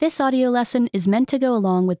This audio lesson is meant to go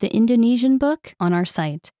along with the Indonesian book on our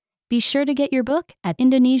site. Be sure to get your book at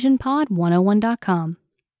indonesianpod101.com.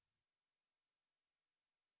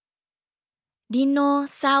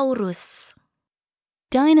 Dinosaurus.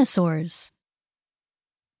 Dinosaurs.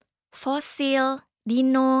 Fosil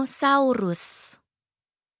dinosaurus.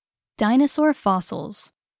 Dinosaur fossils.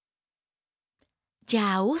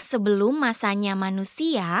 Jauh sebelum masanya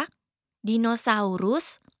manusia,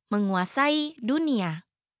 dinosaurus menguasai dunia.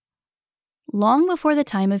 Long before the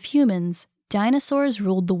time of humans, dinosaurs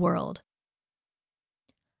ruled the world.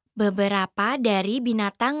 Beberapa dari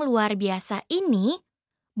binatang luar biasa ini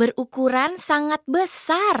berukuran sangat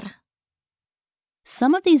besar.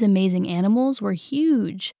 Some of these amazing animals were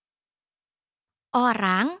huge.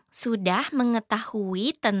 Orang sudah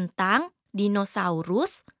mengetahui tentang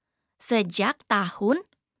dinosaurus sejak tahun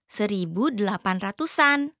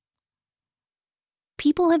 1800-an.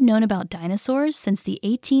 People have known about dinosaurs since the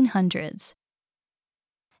 1800s.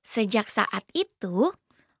 Sejak saat itu,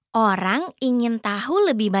 orang ingin tahu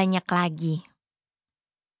lebih banyak lagi.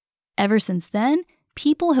 Ever since then,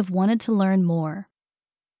 people have wanted to learn more.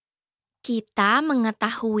 Kita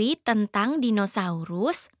mengetahui tentang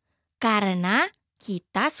dinosaurus karena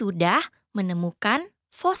kita sudah menemukan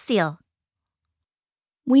fosil.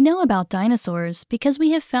 We know about dinosaurs because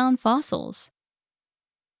we have found fossils.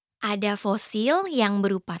 Ada fosil yang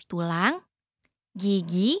berupa tulang,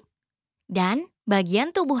 gigi, dan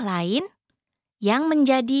bagian tubuh lain yang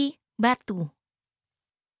menjadi batu.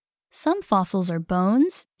 Some fossils are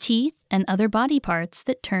bones, teeth, and other body parts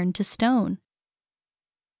that turn to stone.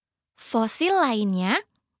 Fosil lainnya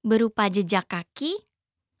berupa jejak kaki,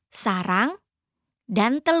 sarang,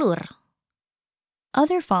 dan telur.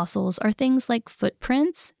 Other fossils are things like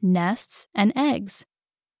footprints, nests, and eggs.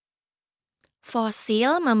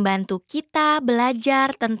 Fosil membantu kita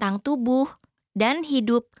belajar tentang tubuh dan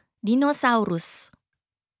hidup dinosaurus.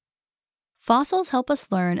 Fossils help us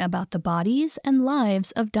learn about the bodies and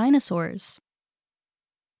lives of dinosaurs.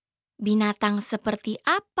 Binatang seperti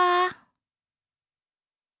apa?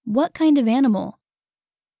 What kind of animal?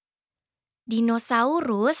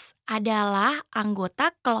 Dinosaurus adalah anggota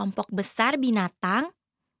kelompok besar binatang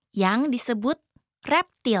yang disebut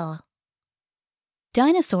reptil.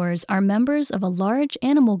 Dinosaurs are members of a large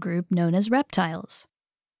animal group known as reptiles.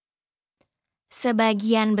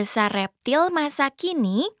 Sebagian besar reptil masa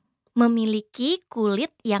kini memiliki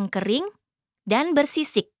kulit yang kering dan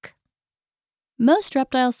bersisik. Most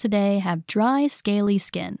reptiles today have dry, scaly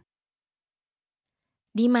skin.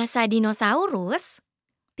 Di masa dinosaurus,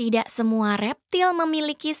 tidak semua reptil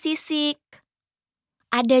memiliki sisik.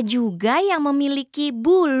 Ada juga yang memiliki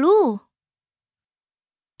bulu.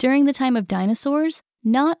 During the time of dinosaurs,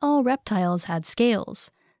 not all reptiles had scales.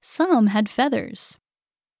 Some had feathers.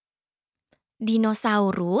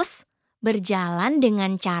 Dinosaurus berjalan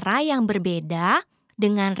dengan cara yang berbeda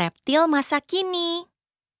dengan reptil masa kini.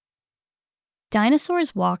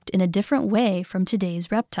 Dinosaurs walked in a different way from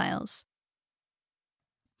today's reptiles.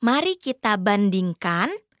 Mari kita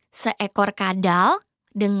bandingkan seekor kadal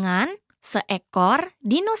dengan seekor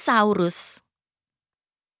dinosaurus.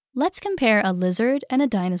 Let's compare a lizard and a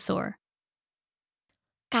dinosaur.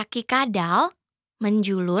 Kaki kadal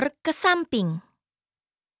menjulur ke samping.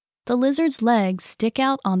 The lizard's legs stick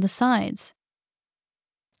out on the sides.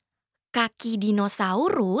 Kaki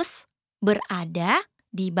dinosaurus berada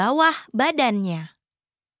di bawah badannya.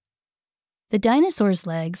 The dinosaur's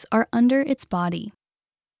legs are under its body.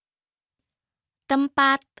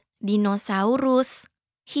 Tempat dinosaurus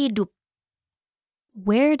hidup.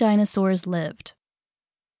 Where dinosaurs lived.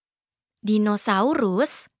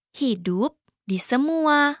 Dinosaurus hidup di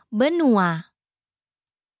semua benua.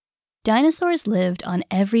 Dinosaurs lived on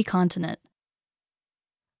every continent.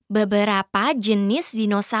 Beberapa jenis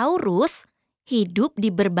dinosaurus hidup di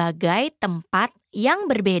berbagai tempat yang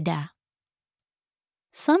berbeda.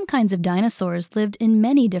 Some kinds of dinosaurs lived in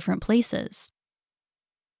many different places.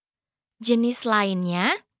 Jenis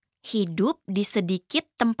lainnya hidup di sedikit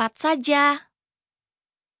tempat saja.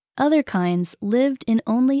 Other kinds lived in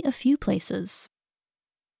only a few places.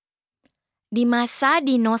 Di masa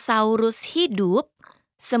dinosaurus hidup,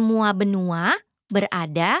 semua benua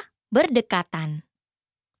berada berdekatan.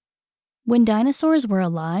 When dinosaurs were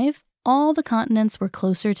alive, all the continents were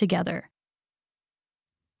closer together.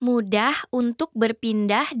 Mudah untuk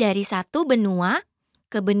berpindah dari satu benua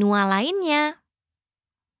ke benua lainnya.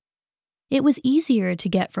 It was easier to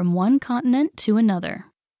get from one continent to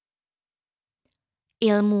another.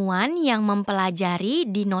 Ilmuwan yang mempelajari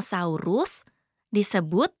dinosaurus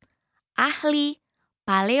disebut ahli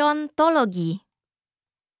paleontologi.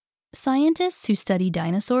 Scientists who study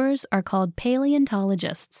dinosaurs are called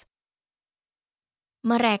paleontologists.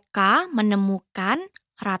 Mereka menemukan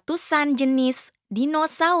ratusan jenis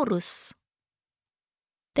dinosaurus.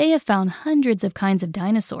 They have found hundreds of kinds of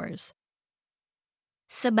dinosaurs.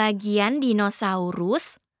 Sebagian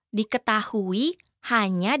dinosaurus diketahui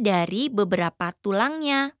hanya dari beberapa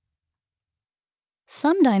tulangnya.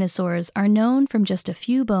 Some dinosaurs are known from just a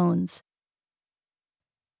few bones.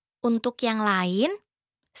 Untuk yang lain,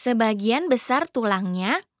 sebagian besar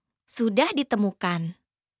tulangnya sudah ditemukan.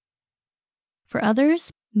 For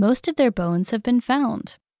others, most of their bones have been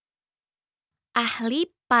found. Ahli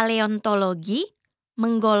paleontologi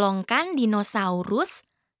menggolongkan dinosaurus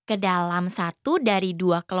ke dalam satu dari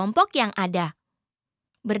dua kelompok yang ada,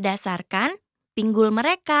 berdasarkan pinggul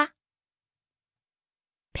mereka.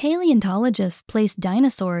 Paleontologists place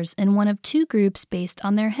dinosaurs in one of two groups based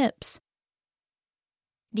on their hips.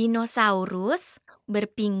 Dinosaurus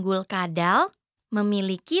berpinggul kadal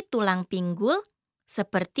memiliki tulang pinggul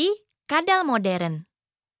seperti kadal modern.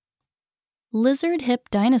 Lizard hip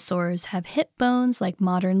dinosaurs have hip bones like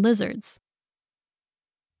modern lizards.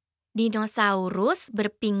 Dinosaurus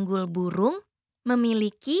berpinggul burung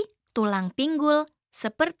memiliki tulang pinggul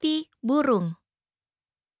seperti burung.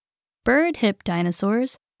 Bird hip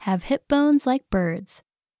dinosaurs have hip bones like birds.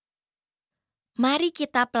 Mari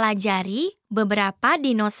kita pelajari beberapa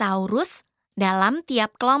dinosaurus dalam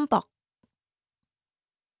tiap kelompok.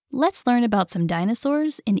 Let's learn about some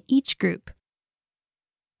dinosaurs in each group.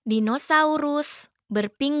 Dinosaurus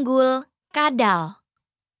berpinggul kadal.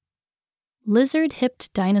 Lizard-hipped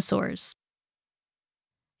dinosaurs.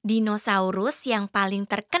 Dinosaurus yang paling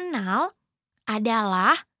terkenal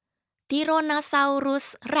adalah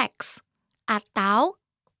Tyrannosaurus Rex atau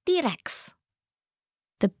T-Rex.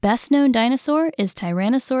 The best-known dinosaur is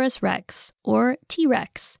Tyrannosaurus rex, or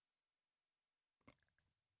T-Rex.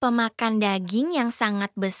 Pemakan daging yang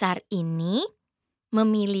sangat besar ini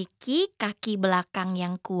memiliki kaki belakang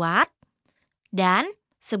yang kuat dan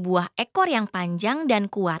sebuah ekor yang panjang dan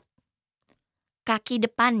kuat. Kaki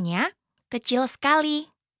depannya kecil sekali.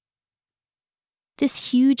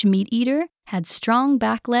 This huge meat eater had strong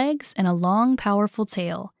back legs and a long, powerful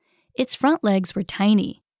tail. Its front legs were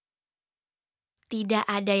tiny. Tidak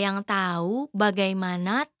ada yang tahu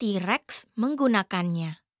bagaimana T-Rex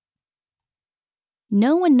menggunakannya.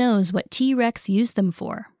 No one knows what T-Rex used them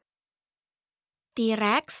for.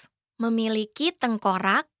 T-Rex memiliki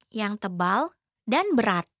tengkorak yang tebal dan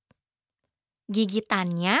berat.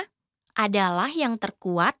 Gigitannya adalah yang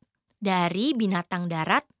terkuat dari binatang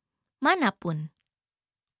darat manapun.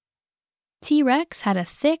 T-Rex had a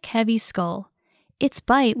thick, heavy skull. Its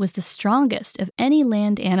bite was the strongest of any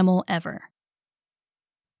land animal ever.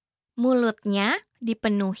 Mulutnya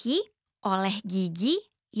dipenuhi oleh gigi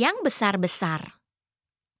yang besar-besar.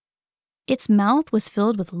 Its mouth was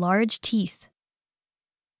filled with large teeth.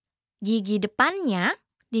 Gigi depannya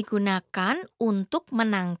digunakan untuk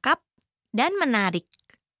menangkap dan menarik.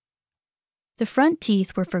 The front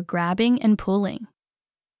teeth were for grabbing and pulling.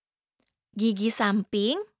 Gigi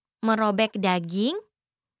samping merobek daging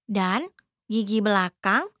dan gigi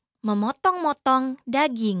belakang memotong-motong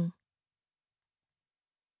daging.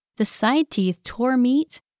 The side teeth tore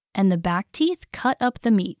meat, and the back teeth cut up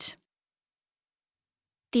the meat.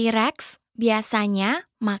 T-Rex biasanya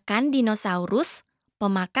makan dinosaurus,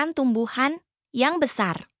 pemakan tumbuhan yang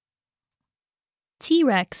besar.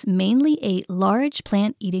 T-Rex mainly ate large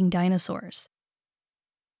plant-eating dinosaurs.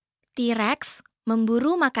 T-Rex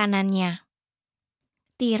memburu makanannya.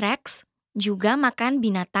 T-Rex juga makan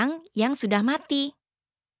binatang yang sudah mati.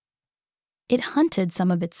 It hunted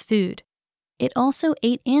some of its food. It also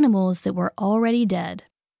ate animals that were already dead.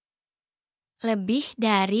 Lebih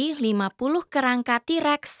dari 50 kerangka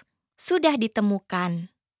T-Rex sudah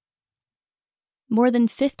ditemukan. More than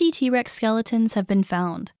 50 T-Rex skeletons have been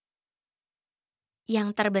found.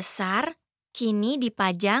 Yang terbesar kini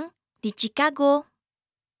dipajang di Chicago.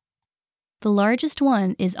 The largest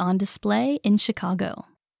one is on display in Chicago.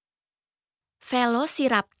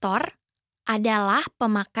 Velociraptor adalah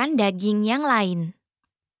pemakan daging yang lain.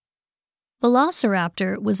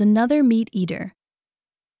 Velociraptor was another meat eater.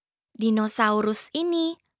 Dinosaurus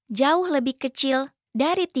ini jauh lebih kecil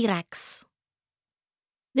dari T-Rex.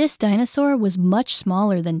 This dinosaur was much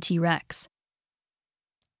smaller than T-Rex.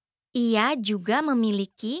 Ia juga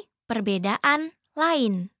memiliki perbedaan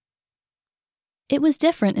lain. It was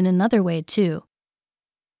different in another way, too.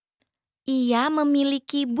 Ia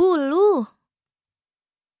memiliki bulu.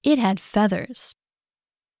 It had feathers.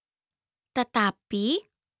 Tetapi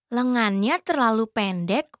lengannya terlalu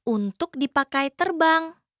pendek untuk dipakai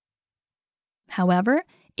terbang. However,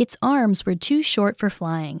 its arms were too short for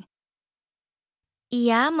flying.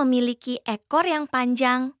 Ia memiliki ekor yang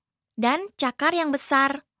panjang dan cakar yang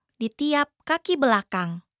besar di tiap kaki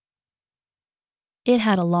belakang. It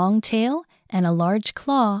had a long tail and a large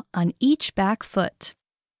claw on each back foot.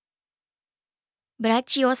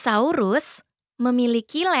 Brachiosaurus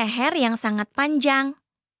memiliki leher yang sangat panjang.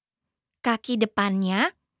 Kaki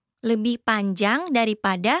depannya lebih panjang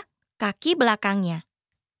daripada kaki belakangnya.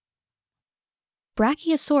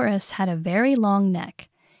 Brachiosaurus had a very long neck.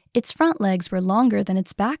 Its front legs were longer than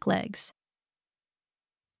its back legs.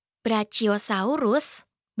 Brachiosaurus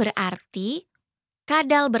berarti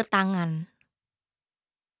kadal bertangan.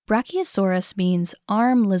 Brachiosaurus means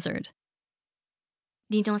arm lizard.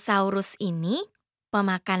 Dinosaurus ini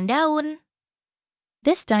pemakan daun.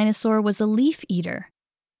 This dinosaur was a leaf eater.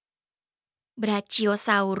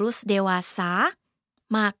 Brachiosaurus dewasa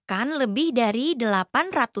makan lebih dari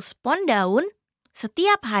 800 pon daun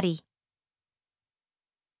setiap hari.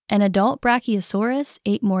 An adult Brachiosaurus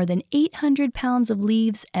ate more than 800 pounds of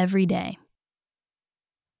leaves every day.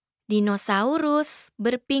 Dinosaurus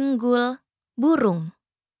berpinggul burung.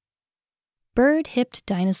 Bird-hipped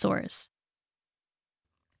dinosaurs.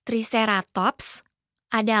 Triceratops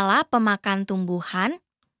adalah pemakan tumbuhan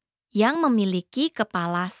yang memiliki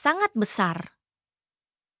kepala sangat besar.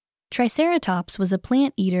 Triceratops was a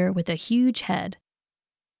plant eater with a huge head.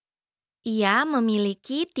 Ia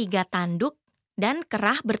memiliki 3 tanduk dan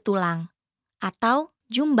kerah bertulang, atau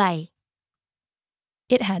jumbai.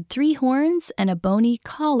 It had 3 horns and a bony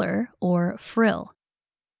collar or frill.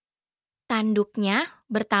 Tanduknya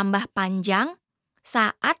bertambah panjang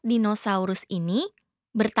saat dinosaurus ini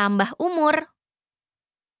bertambah umur.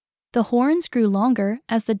 The horns grew longer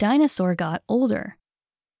as the dinosaur got older.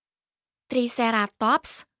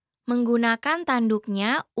 Triceratops menggunakan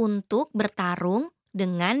tanduknya untuk bertarung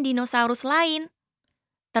dengan dinosaurus lain,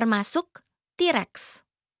 termasuk T-Rex.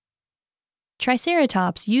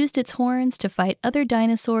 Triceratops used its horns to fight other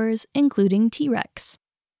dinosaurs, including T-Rex.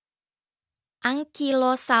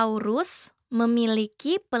 Ankylosaurus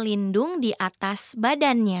memiliki pelindung di atas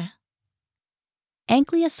badannya.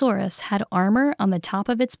 Ankylosaurus had armor on the top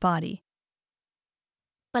of its body.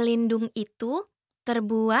 Pelindung itu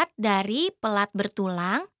terbuat dari pelat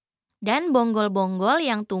bertulang dan bonggol-bonggol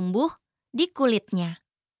yang tumbuh di kulitnya.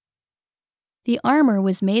 The armor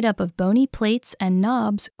was made up of bony plates and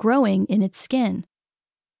knobs growing in its skin.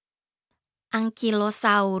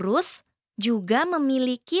 Ankylosaurus juga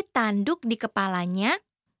memiliki tanduk di kepalanya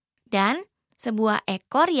dan sebuah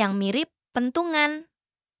ekor yang mirip pentungan.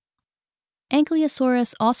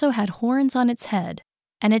 Ankylosaurus also had horns on its head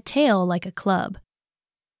and a tail like a club.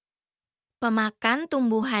 Pemakan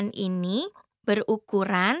tumbuhan ini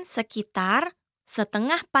berukuran sekitar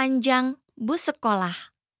setengah panjang bus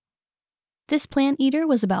sekolah. This plant eater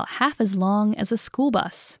was about half as long as a school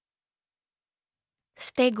bus.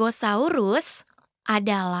 Stegosaurus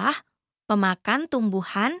adalah pemakan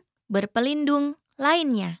tumbuhan berpelindung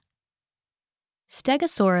lainnya.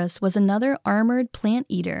 Stegosaurus was another armored plant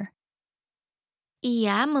eater.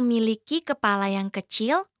 Ia memiliki kepala yang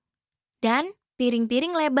kecil dan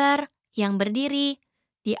piring-piring lebar yang berdiri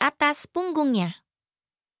di atas punggungnya.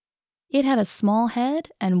 It had a small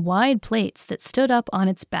head and wide plates that stood up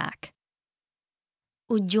on its back.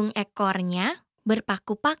 Ujung ekornya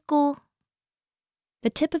berpaku-paku.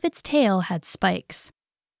 The tip of its tail had spikes.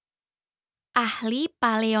 Ahli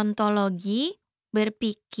paleontologi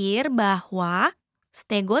berpikir bahwa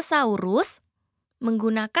Stegosaurus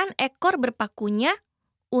menggunakan ekor berpakunya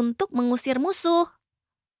untuk mengusir musuh.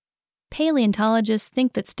 Paleontologists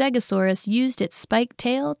think that Stegosaurus used its spiked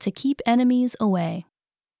tail to keep enemies away.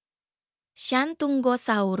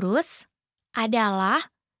 Shantungosaurus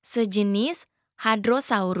adalah sejenis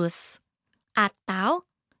Hadrosaurus atau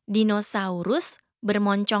dinosaurus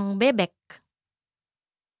bermoncong bebek.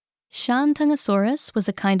 Shantungosaurus was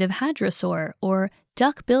a kind of hadrosaur or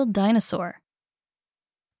duck-billed dinosaur.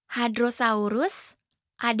 Hadrosaurus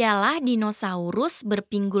adalah dinosaurus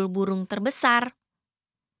berpinggul burung terbesar.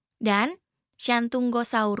 Dan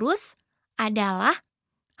Shantungosaurus adalah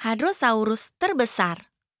Hadrosaurus terbesar.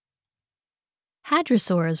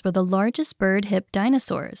 Hadrosaurs were the largest bird-hipped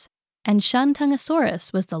dinosaurs, and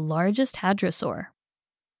Shantungosaurus was the largest hadrosaur.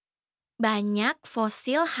 Banyak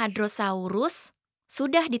fosil Hadrosaurus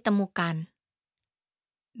sudah ditemukan.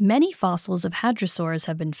 Many fossils of hadrosaurs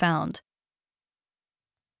have been found.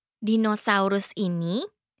 Dinosaurus ini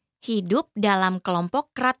hidup dalam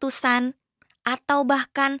kelompok ratusan atau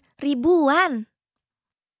bahkan ribuan.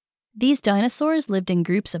 These dinosaurs lived in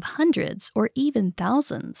groups of hundreds or even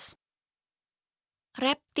thousands.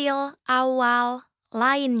 Reptil awal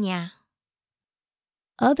lainnya.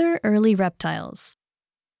 Other early reptiles.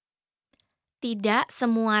 Tidak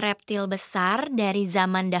semua reptil besar dari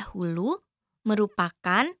zaman dahulu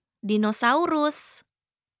merupakan dinosaurus.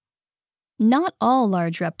 Not all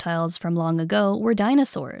large reptiles from long ago were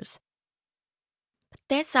dinosaurs.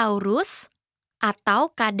 Pterosaurus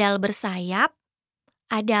atau kadal bersayap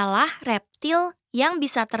adalah reptil yang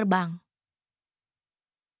bisa terbang.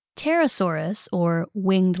 Pterosaurus, or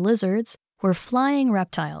winged lizards, were flying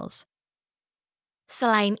reptiles.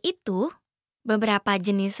 Selain itu, beberapa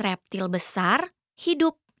jenis reptil besar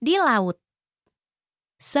hidup di laut.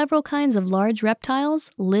 Several kinds of large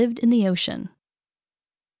reptiles lived in the ocean.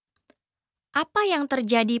 Apa yang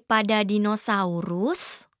terjadi pada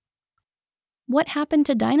dinosaurus? What happened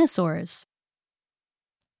to dinosaurs?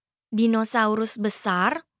 Dinosaurus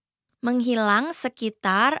besar menghilang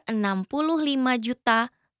sekitar 65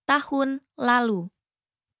 juta tahun lalu.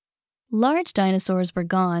 Large dinosaurs were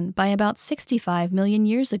gone by about 65 million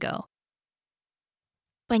years ago.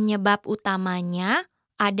 Penyebab utamanya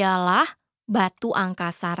adalah batu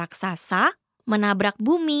angkasa raksasa menabrak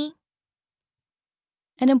bumi.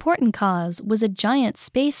 An important cause was a giant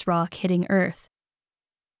space rock hitting Earth.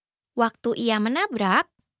 Waktu ia menabrak,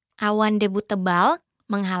 awan debu tebal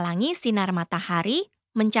menghalangi sinar matahari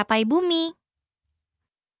mencapai bumi.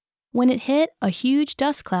 When it hit, a huge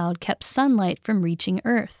dust cloud kept sunlight from reaching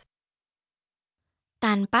Earth.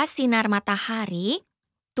 Tanpa sinar matahari,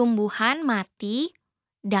 tumbuhan mati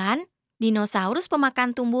dan dinosaurus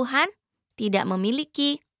pemakan tumbuhan tidak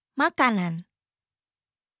memiliki makanan.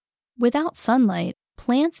 Without sunlight,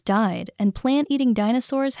 plants died and plant-eating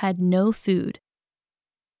dinosaurs had no food.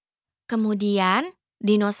 Kemudian,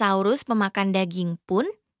 dinosaurus pemakan daging pun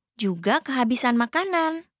juga kehabisan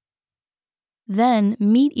makanan. Then,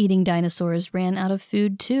 meat-eating dinosaurs ran out of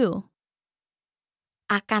food too.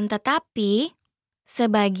 Akan tetapi,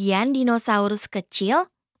 sebagian dinosaurus kecil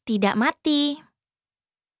tidak mati.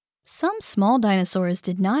 Some small dinosaurs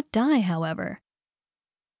did not die, however.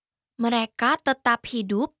 Mereka tetap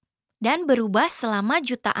hidup dan berubah selama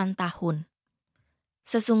jutaan tahun.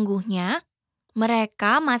 Sesungguhnya,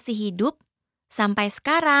 mereka masih hidup sampai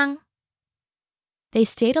sekarang. They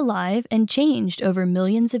stayed alive and changed over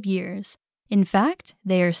millions of years. In fact,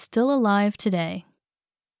 they are still alive today.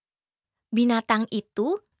 Binatang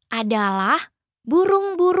itu adalah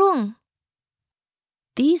burung-burung.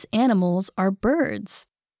 These animals are birds.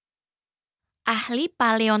 Ahli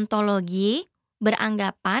paleontologi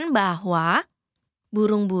beranggapan bahwa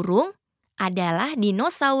burung-burung adalah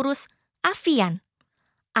dinosaurus avian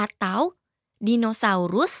atau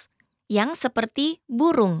dinosaurus yang seperti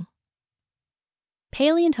burung.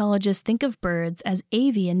 Paleontologists think of birds as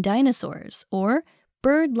avian dinosaurs, or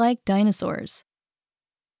bird-like dinosaurs.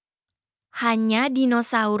 Hanya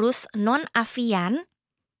dinosaurus non-avian,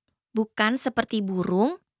 bukan seperti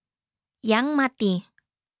burung, yang mati.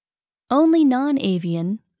 Only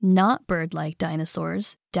non-avian, not bird-like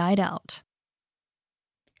dinosaurs died out.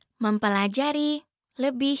 Mempelajari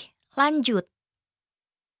lebih lanjut.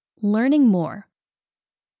 Learning more.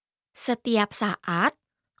 Setiap saat,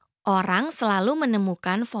 orang selalu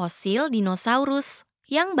menemukan fosil dinosaurus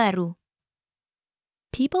yang baru.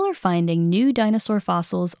 People are finding new dinosaur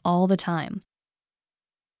fossils all the time.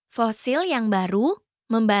 Fosil yang baru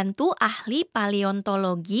membantu ahli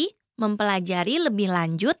paleontologi mempelajari lebih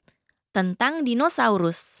lanjut tentang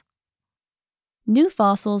dinosaurus. New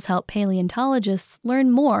fossils help paleontologists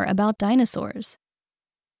learn more about dinosaurs.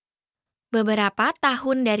 Beberapa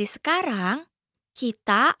tahun dari sekarang,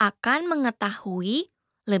 kita akan mengetahui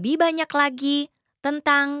lebih banyak lagi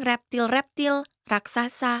tentang reptil-reptil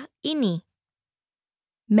raksasa ini.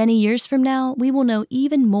 Many years from now, we will know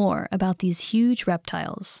even more about these huge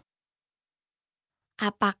reptiles.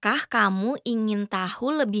 Apakah kamu ingin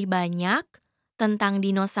tahu lebih banyak tentang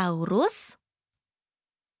dinosaurus?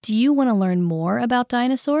 Do you want to learn more about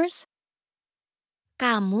dinosaurs?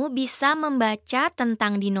 Kamu bisa membaca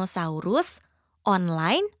tentang dinosaurus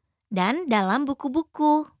online dan dalam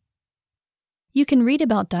buku-buku. You can read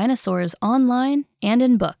about dinosaurs online and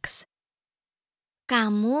in books.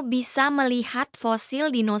 Kamu bisa melihat fosil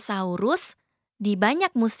dinosaurus di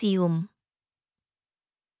banyak museum.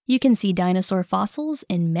 You can see dinosaur fossils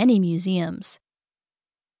in many museums.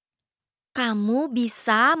 Kamu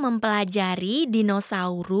bisa mempelajari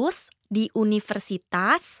dinosaurus di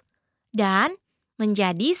universitas dan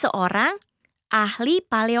menjadi seorang ahli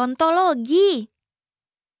paleontologi.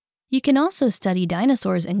 You can also study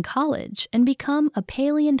dinosaurs in college and become a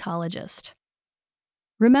paleontologist.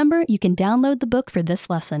 Remember, you can download the book for this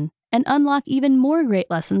lesson and unlock even more great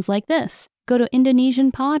lessons like this. Go to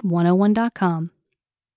IndonesianPod101.com.